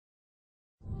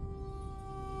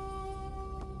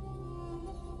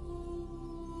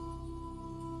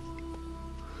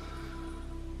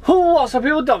What's up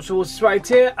people, Dobbsyrules right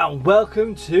here and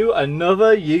welcome to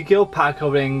another Yu-Gi-Oh pack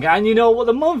opening. And you know what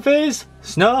the month is?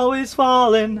 Snow is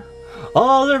falling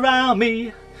all around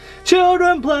me,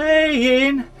 children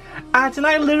playing, acting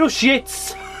like little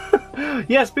shits.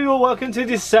 Yes people, welcome to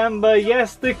December,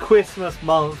 yes, the Christmas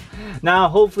month. Now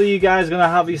hopefully you guys are going to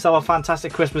have yourself a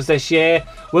fantastic Christmas this year.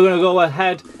 We're going to go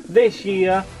ahead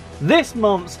this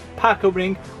month's pack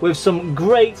opening with some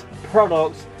great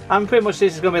products. And pretty much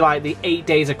this is going to be like the 8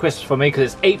 days of Christmas for me,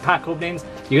 because it's 8 pack openings.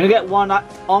 You're going to get one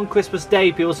on Christmas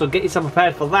Day, people, so get yourself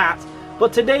prepared for that.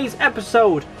 But today's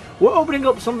episode, we're opening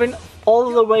up something all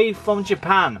the way from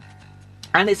Japan.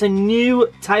 And it's a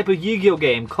new type of Yu-Gi-Oh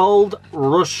game called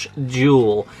Rush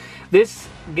Duel. This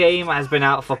game has been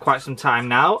out for quite some time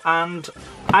now, and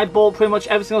I bought pretty much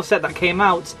every single set that came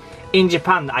out in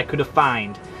Japan that I could have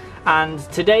found. And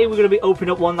today we're going to be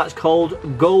opening up one that's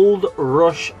called Gold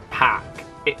Rush Pack.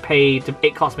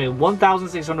 It cost me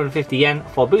 1,650 yen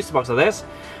for a booster box of this,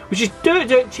 which is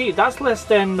dirt cheap. That's less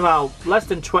than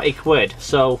 20 quid.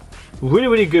 So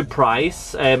really good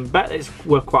price. Bet it's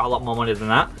worth quite a lot more money than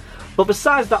that. But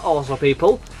besides that also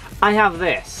people, I have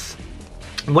this.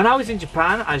 When I was in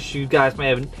Japan, as you guys may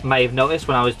have noticed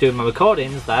when I was doing my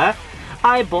recordings there,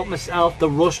 I bought myself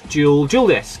the Rush Duel Dual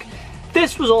Disc.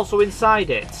 This was also inside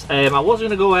it. I wasn't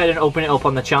going to go ahead and open it up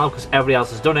on the channel because everybody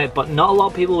else has done it, but not a lot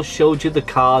of people showed you the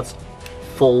card's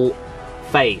full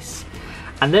face.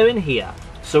 And they're in here.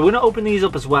 So we're going to open these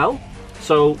up as well.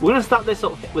 So we're going to start this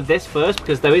up with this first,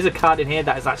 because there is a card in here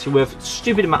that is actually worth a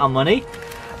stupid amount of money.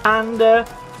 And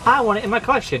I want it in my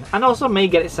collection. And also may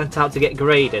get it sent out to get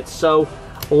graded. So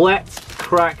let's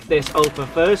crack this open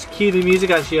first. Cue the music,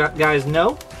 as you guys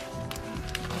know.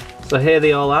 So here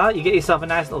they all are. You get yourself a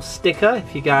nice little sticker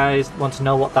if you guys want to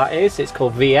know what that is. It's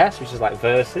called VS, which is like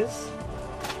versus.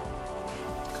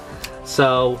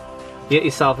 So you get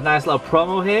yourself a nice little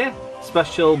promo here.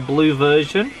 Special blue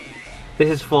version. This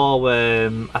is for,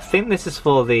 I think this is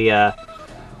for the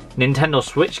Nintendo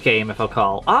Switch game, if I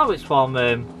recall. Oh, it's from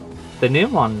the new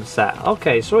one set.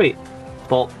 Okay, sweet.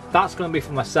 But that's going to be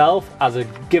for myself as a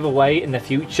giveaway in the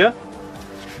future.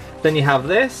 Then you have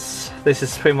this. This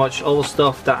is pretty much all the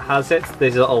stuff that has it.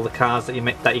 These are all the cards that you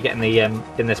get in the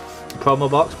in this promo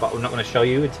box, but we're not going to show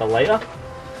you until later.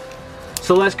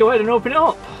 So let's go ahead and open it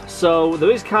up. So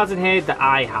there is cards in here that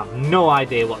I have no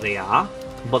idea what they are,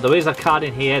 but there is a card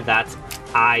in here that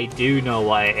I do know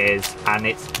what it is, and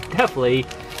it's definitely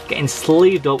getting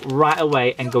sleeved up right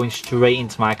away and going straight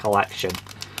into my collection.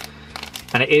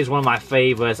 And it is one of my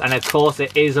favourites, and of course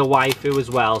it is a waifu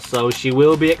as well, so she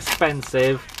will be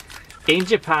expensive in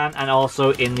Japan and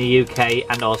also in the UK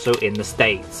and also in the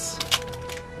States.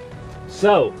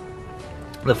 So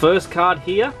the first card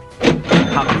here,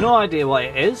 I have no idea what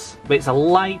it is, but it's a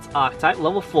light archetype,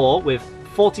 level 4 with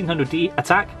 1400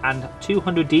 attack and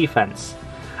 200 defense.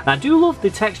 And I do love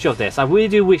the texture of this. I really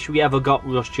do wish we ever got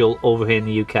Rush Duel over here in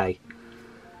the UK.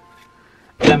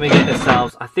 Then we get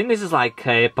ourselves, I think this is like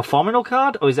a performance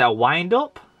card, or is it a wind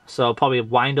up? So probably a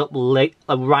wind up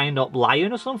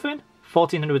lion or something.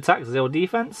 1400 attack, 0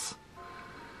 defense.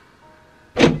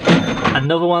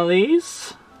 Another one of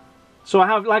these. So I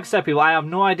have, like I said people, I have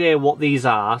no idea what these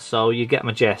are, so you get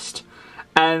my gist.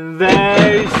 And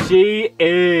there she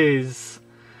is.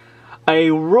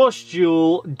 A Rush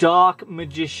Duel Dark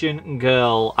Magician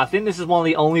Girl. I think this is one of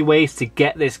the only ways to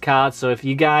get this card, so if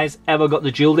you guys ever got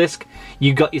the Dual Disc,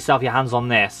 you got yourself your hands on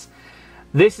this.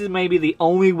 This is maybe the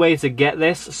only way to get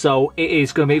this, so it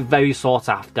is going to be very sought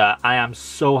after. I am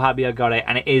so happy I got it,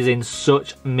 and it is in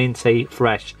such minty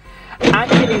fresh. And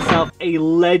you get yourself a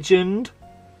legend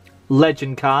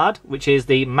card, which is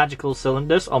the Magical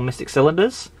Cylinders or Mystic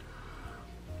Cylinders.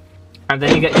 And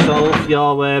then you get yourself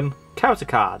your character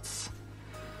cards.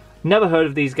 Never heard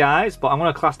of these guys, but I'm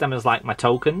going to class them as like my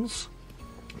tokens.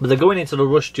 But they're going into the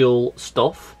Rush Duel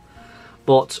stuff.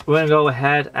 But we're going to go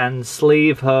ahead and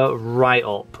sleeve her right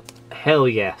up. Hell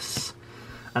yes.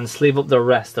 And sleeve up the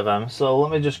rest of them. So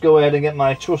let me just go ahead and get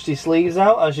my trusty sleeves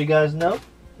out, as you guys know.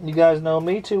 You guys know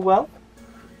me too well.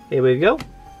 Here we go.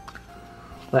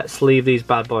 Let's sleeve these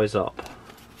bad boys up.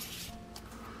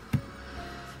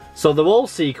 So they're all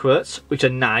secrets, which are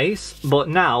nice. But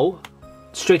now,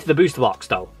 straight to the booster box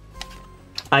though.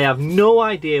 I have no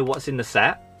idea what's in the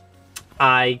set.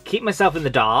 I keep myself in the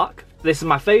dark. This is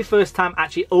my very first time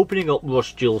actually opening up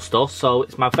Rush Duel stuff, so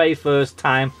it's my very first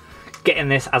time getting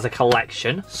this as a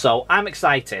collection, so I'm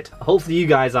excited. Hopefully you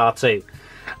guys are too.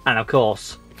 And of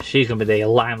course, she's going to be the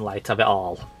limelight of it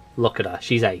all. Look at her,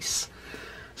 she's ace.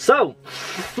 So,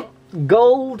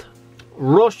 Gold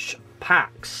Rush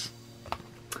Packs.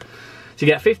 So you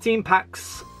get 15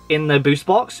 packs in the boost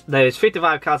box. There's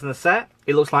 55 cards in the set.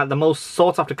 It looks like the most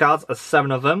sought after cards are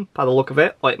 7 of them, by the look of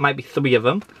it. Or it might be 3 of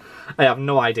them. I have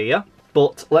no idea.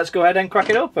 But let's go ahead and crack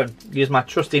it open. Use my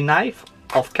trusty knife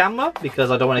off camera because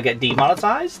I don't want to get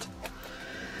demonetized.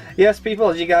 Yes, people,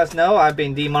 as you guys know, I've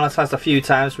been demonetized a few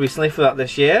times recently throughout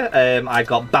this year. I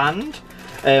got banned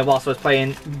whilst I was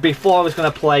playing, before I was going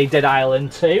to play Dead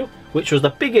Island 2, which was the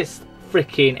biggest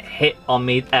freaking hit on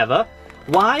me ever.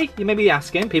 Why? You may be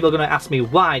asking. People are going to ask me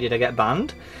why did I get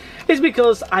banned. It's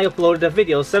because I uploaded a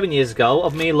video 7 years ago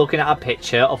of me looking at a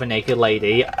picture of a naked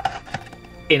lady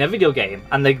in a video game,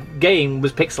 and the game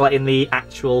was pixelating the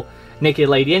actual naked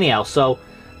lady anyhow, so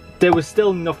there was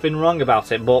still nothing wrong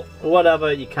about it, but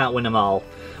whatever, you can't win them all.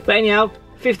 But anyhow,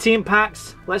 15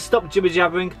 packs, let's stop jibber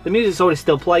jabbering, the music's already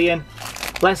still playing,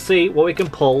 let's see what we can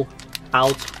pull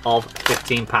out of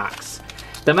 15 packs.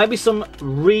 There might be some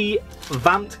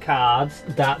revamped cards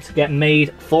that get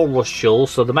made for Rush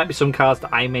Duels, so there might be some cards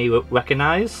that I may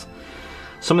recognise.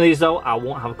 Some of these though, I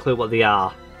won't have a clue what they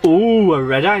are. Ooh, a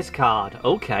Red Eyes card.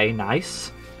 Okay,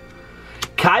 nice.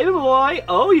 Kyber Boy.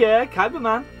 Oh yeah, Kyber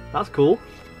Man. That's cool.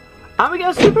 And we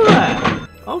get a super rare.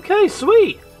 Okay,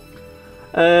 sweet.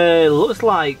 Looks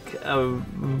like a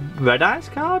Red Eyes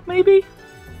card, maybe?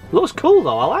 Looks cool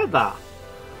though, I like that.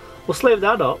 We'll slave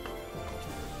that up.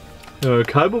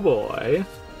 Kyber Boy.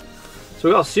 So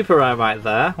we got a super rare right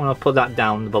there. I'm going to put that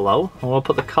down below. And we'll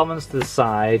put the commons to the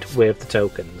side with the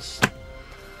tokens.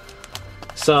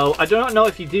 So, I do not know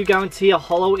if you do guarantee a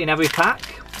holo in every pack,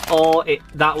 or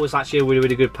that was actually a really,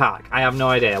 really good pack. I have no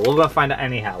idea. We're going to find out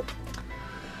anyhow.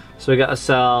 So we got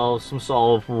ourselves some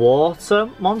sort of water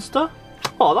monster.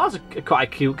 Oh, that's quite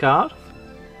a cute card.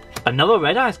 Another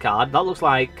Red Eyes card. That looks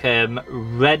like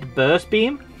Red Burst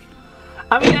Beam.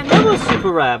 I mean, another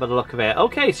super rare by the look of it.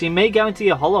 Okay, so you may guarantee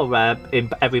a holo rare in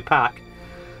every pack.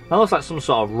 That looks like some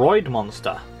sort of Roid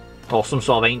monster. Or some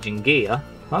sort of ancient gear.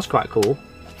 That's quite cool.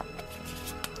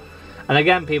 And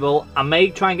again, people, I may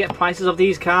try and get prices of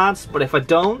these cards, but if I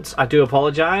don't, I do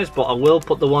apologise, but I will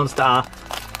put the ones that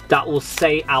will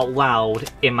say out loud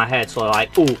in my head, so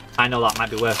like, ooh, I know that might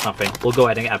be worth something. We'll go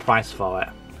ahead and get a price for it.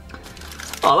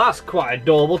 Oh, that's quite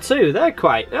adorable too. That's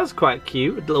quite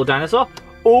cute, a little dinosaur.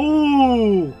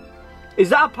 Ooh, is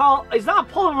that a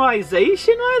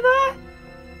polymerization right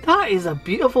there? That is a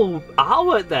beautiful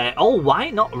artwork there. All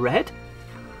white, not red.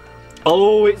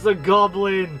 Oh, it's a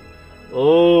goblin.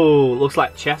 Oh, looks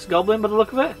like chest goblin by the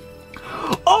look of it.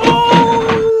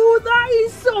 Oh, that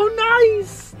is so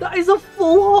nice. That is a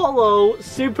full holo,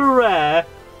 super rare,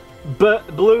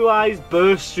 Blue Eyes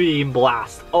Burst Stream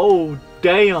Blast. Oh,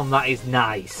 damn, that is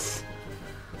nice.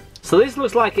 So this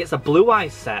looks like it's a Blue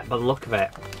Eyes set by the look of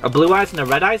it. A Blue Eyes and a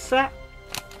Red Eyes set.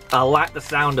 I like the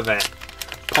sound of it.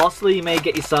 Possibly you may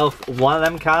get yourself one of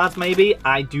them cards, maybe.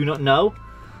 I do not know.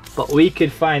 But we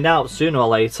could find out sooner or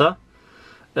later.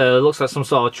 Looks like some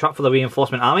sort of trap for the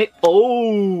reinforcement army.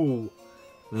 Oh,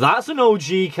 that's an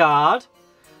OG card.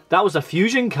 That was a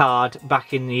fusion card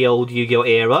back in the old Yu-Gi-Oh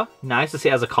era. Nice to see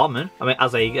it as a common. I mean,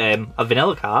 as a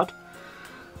vanilla card.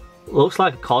 Looks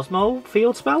like a Cosmo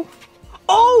field spell.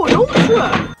 Oh, an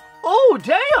Ultra! Oh,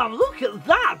 damn! Look at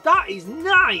that. That is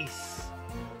nice.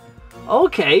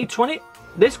 Okay, 20.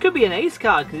 This could be an ace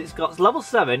card because it's got level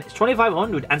 7. It's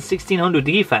 2500 and 1600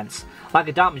 defense, like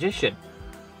a Dark Magician.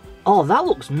 Oh, that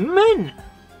looks mint!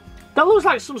 That looks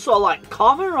like some sort of like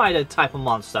Kamen Rider type of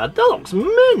monster. That looks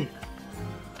mint!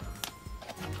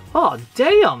 Oh,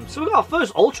 damn! So we got our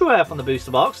first Ultra Rare from the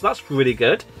booster box. That's really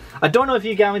good. I don't know if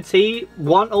you guarantee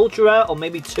 1 Ultra Rare or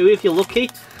maybe 2 if you're lucky.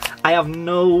 I have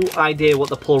no idea what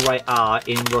the pull rate are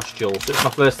in Rush Duels. It's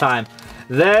my first time.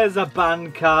 There's a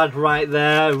band card right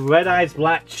there. Red Eyes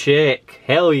Black Chick.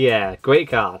 Hell yeah. Great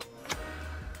card.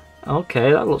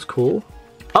 Okay, that looks cool.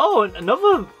 Oh,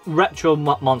 another retro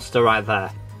monster right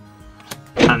there.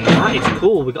 And that is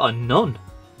cool. We got a nun.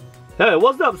 Hey,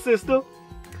 what's up, sister?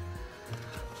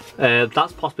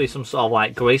 That's possibly some sort of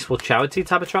like graceful charity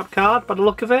type of trap card by the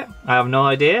look of it. I have no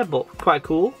idea, but quite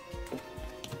cool.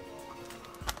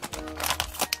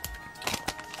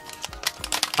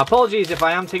 Apologies if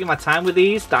I am taking my time with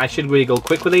these, that I should really go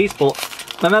quick with these, but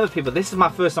remember people, this is my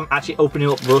first time actually opening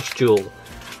up Rush Duel.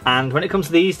 And when it comes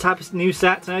to these types of new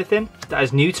sets and everything that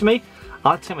is new to me, I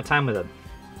like to take my time with them.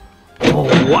 Oh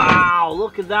wow,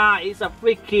 look at that. It's a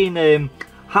freaking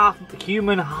half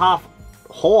human, half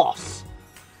horse.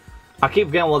 I keep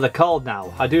forgetting what they're called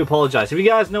now. I do apologise. If you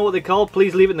guys know what they're called,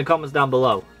 please leave it in the comments down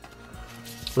below.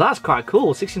 So that's quite cool.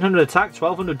 1600 attack,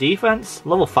 1200 defense,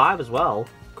 level 5 as well.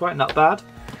 Quite not bad.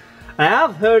 I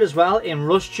have heard as well in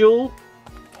Rush Duel,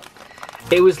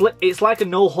 it's like a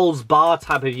no holds bar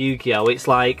type of Yu-Gi-Oh. It's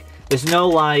like there's no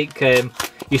like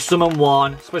You summon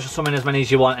one, special summon as many as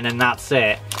you want, and then that's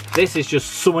it. This is just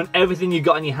summon everything you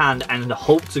got in your hand and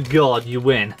hope to God you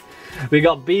win. We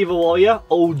got Beaver Warrior,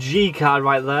 OG card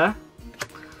right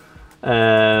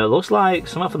there. Looks like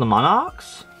something for the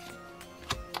Monarchs.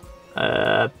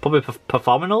 Probably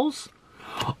Performinals.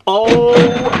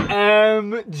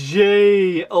 OMG!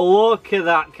 Look at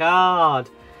that card.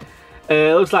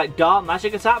 Looks like Dark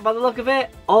Magic Attack by the look of it.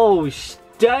 Oh,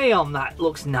 damn, that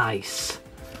looks nice.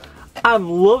 I'm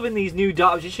loving these new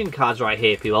Dark Magician cards right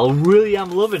here, people. I really am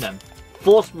loving them.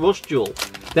 Force Rush Jewel.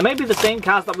 They may be the same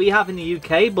cards that we have in the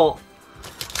UK, but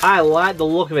I like the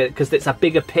look of it because it's a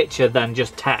bigger picture than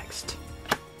just text.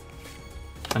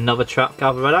 Another trap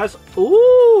card for Red Eyes.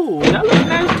 Ooh, that looks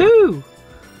nice too.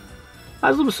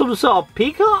 That's some sort of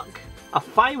peacock. A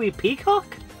fiery peacock.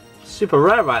 Super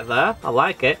rare right there. I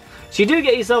like it. So you do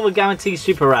get yourself a guaranteed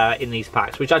super rare in these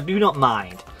packs, which I do not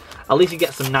mind. At least you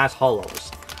get some nice hollows.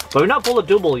 But we've not pulled a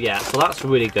double yet, so that's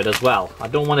really good as well. I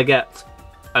don't want to get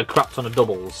a crap ton of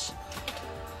doubles.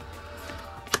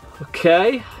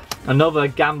 Okay. Another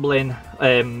gambling,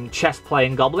 chess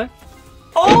playing goblin.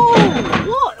 Oh,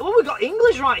 what? Well, we got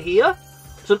English right here.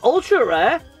 It's an ultra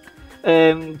rare.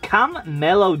 Can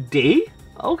Mellow D.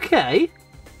 Okay.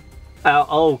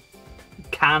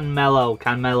 Can Mellow.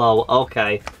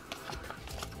 Okay.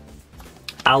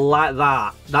 I like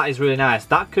that. That is really nice.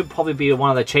 That could probably be one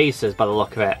of the chasers by the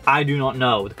look of it. I do not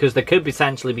know, because there could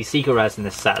potentially be secret rares in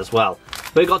this set as well.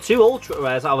 But we got 2 ultra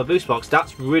rares out of a boost box.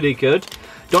 That's really good.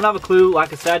 Don't have a clue,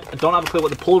 like I said, I don't have a clue what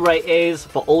the pull rate is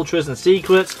for ultras and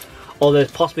secrets. Or there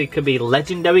possibly could be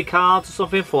legendary cards or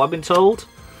something, for what I've been told.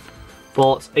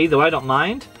 But either way, I don't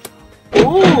mind.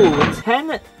 Ooh,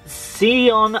 10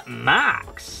 Sion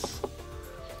Max.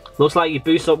 Looks like you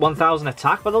boost up 1000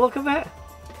 attack by the look of it.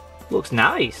 Looks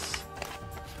nice.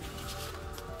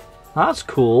 That's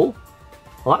cool.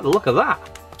 I like the look of that.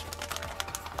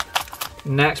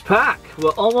 Next pack. We're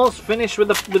almost finished with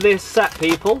this set,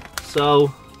 people.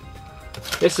 So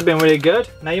this has been really good.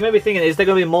 Now you may be thinking, is there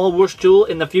going to be more Rush Jewel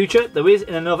in the future? There is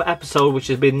in another episode, which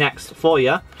has been next for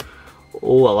you.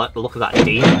 Oh, I like the look of that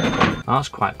demon. That's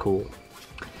quite cool.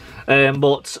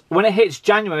 But when it hits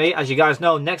January, as you guys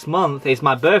know, next month is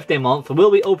my birthday month.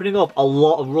 We'll be opening up a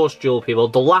lot of Rush Jewel, people.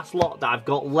 The last lot that I've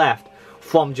got left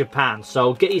from Japan.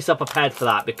 So get yourself prepared for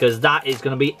that, because that is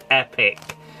going to be epic.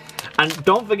 And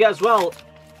don't forget as well,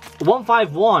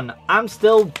 151, I'm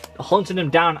still hunting them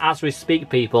down as we speak,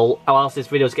 people, or else this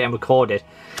video is getting recorded.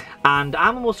 And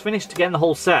I'm almost finished getting the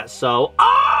whole set, so...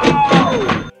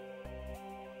 Oh!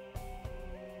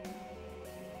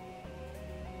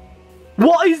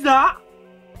 What is that?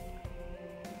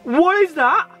 What is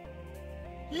that?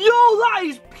 Yo, that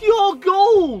is pure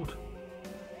gold!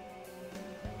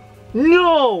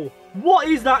 No! What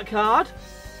is that card?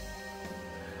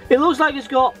 It looks like it's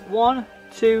got 1,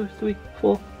 2, 3,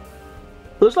 4.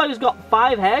 Looks like it's got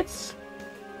 5 heads.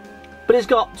 But it's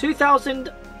got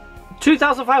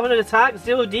 2,500 attack,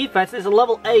 0 defense. It's a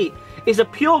level 8. It's a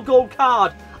pure gold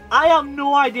card. I have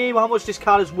no idea how much this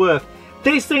card is worth.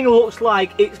 This thing looks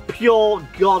like it's pure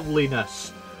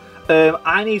godliness.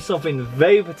 I need something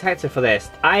very protected for this.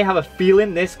 I have a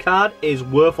feeling this card is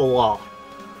worth a lot.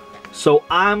 So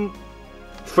I'm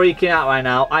freaking out right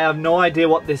now. I have no idea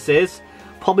what this is.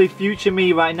 Probably future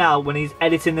me right now, when he's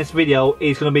editing this video,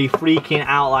 is going to be freaking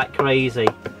out like crazy.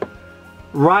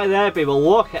 Right there, people.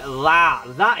 Look at that.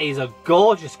 That is a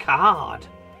gorgeous card.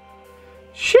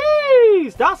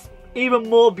 Jeez. That's even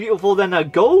more beautiful than a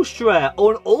Ghost Rare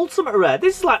or an Ultimate Rare.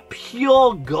 This is like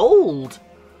pure gold.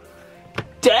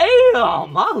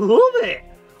 Damn, I love it.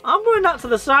 I'm putting that to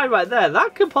the side right there.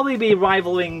 That could probably be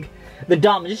rivaling the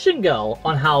Dark Magician Girl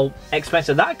on how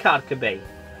expensive that card could be.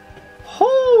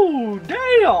 Oh,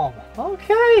 damn.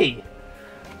 Okay.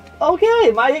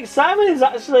 Okay, my excitement is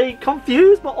actually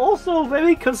confused, but also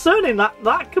very concerning.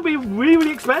 That could be really,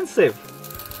 really expensive.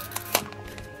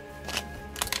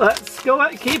 Let's go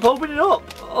ahead, keep opening up.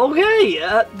 Okay,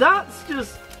 that's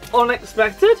just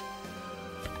unexpected.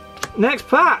 Next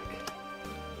pack.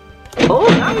 Oh,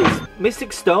 nice.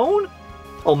 Mystic Stone.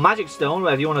 Or Magic Stone,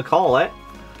 whatever you want to call it.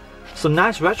 Some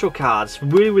nice retro cards.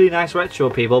 Really, really nice retro,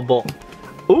 people. But,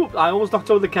 ooh, I almost knocked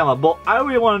over the camera. But I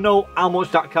really want to know how much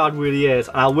that card really is.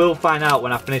 And I will find out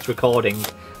when I finish recording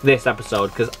this episode.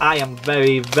 Because I am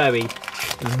very, very,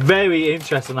 very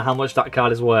interested in how much that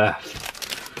card is worth.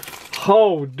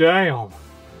 Oh, damn.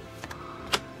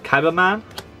 Kyberman.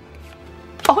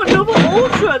 Oh, another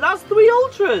Ultra. That's 3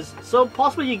 Ultras. So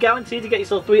possibly you're guaranteed to get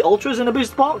yourself 3 Ultras in a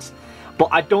boost box. But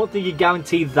I don't think you're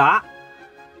guaranteed that.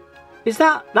 Is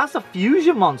that... That's a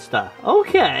Fusion Monster.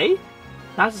 Okay.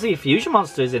 Nice to see Fusion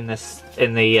Monsters in this...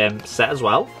 In the set as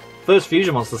well. first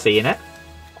Fusion Monster seeing it.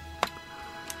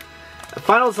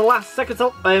 Final to last,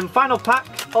 final pack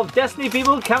of Destiny,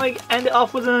 people. Can we end it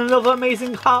off with another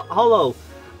amazing holo?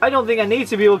 I don't think I need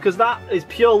to, people, because that is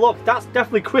pure luck. That's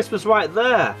definitely Christmas right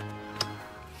there.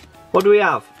 What do we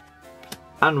have?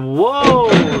 And whoa,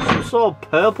 some sort of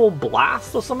purple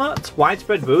blast or something? It's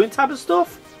widespread ruin type of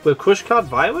stuff with Crush Card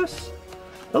Virus.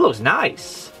 That looks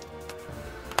nice.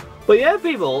 But yeah,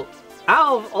 people,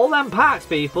 out of all them packs,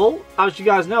 people, as you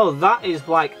guys know, that is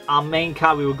like our main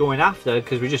card we were going after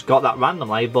because we just got that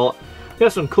randomly. But we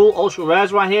have some cool ultra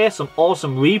rares right here, some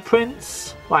awesome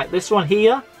reprints like this one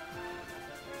here.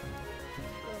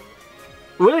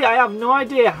 Really, I have no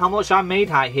idea how much I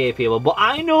made right here, people, but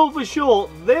I know for sure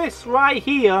this right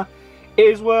here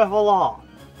is worth a lot.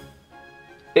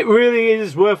 It really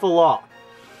is worth a lot.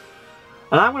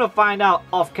 And I'm going to find out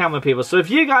off camera, people. So if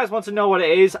you guys want to know what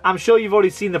it is, I'm sure you've already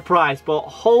seen the price, but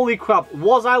holy crap,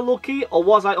 was I lucky or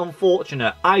was I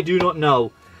unfortunate? I do not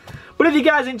know. But if you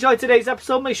guys enjoyed today's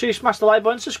episode, make sure you smash the like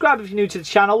button, subscribe if you're new to the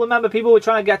channel. Remember, people, we're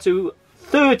trying to get to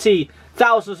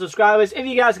 30,000 subscribers. If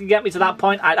you guys can get me to that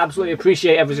point, I'd absolutely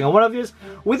appreciate every single one of you.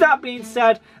 With that being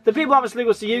said, the people obviously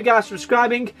will see you guys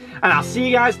subscribing, and I'll see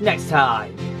you guys next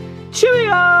time.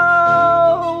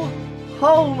 Cheerio!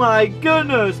 Oh my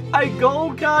goodness! A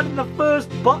gold card in the first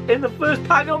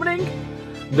pack opening?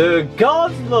 The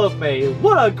gods love me.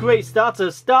 What a great start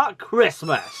to start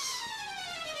Christmas.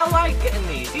 I like getting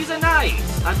these. These are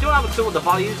nice. I don't have a clue what the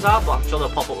values are, but I'm sure they'll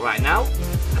pop up right now.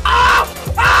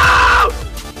 Ah! Ah!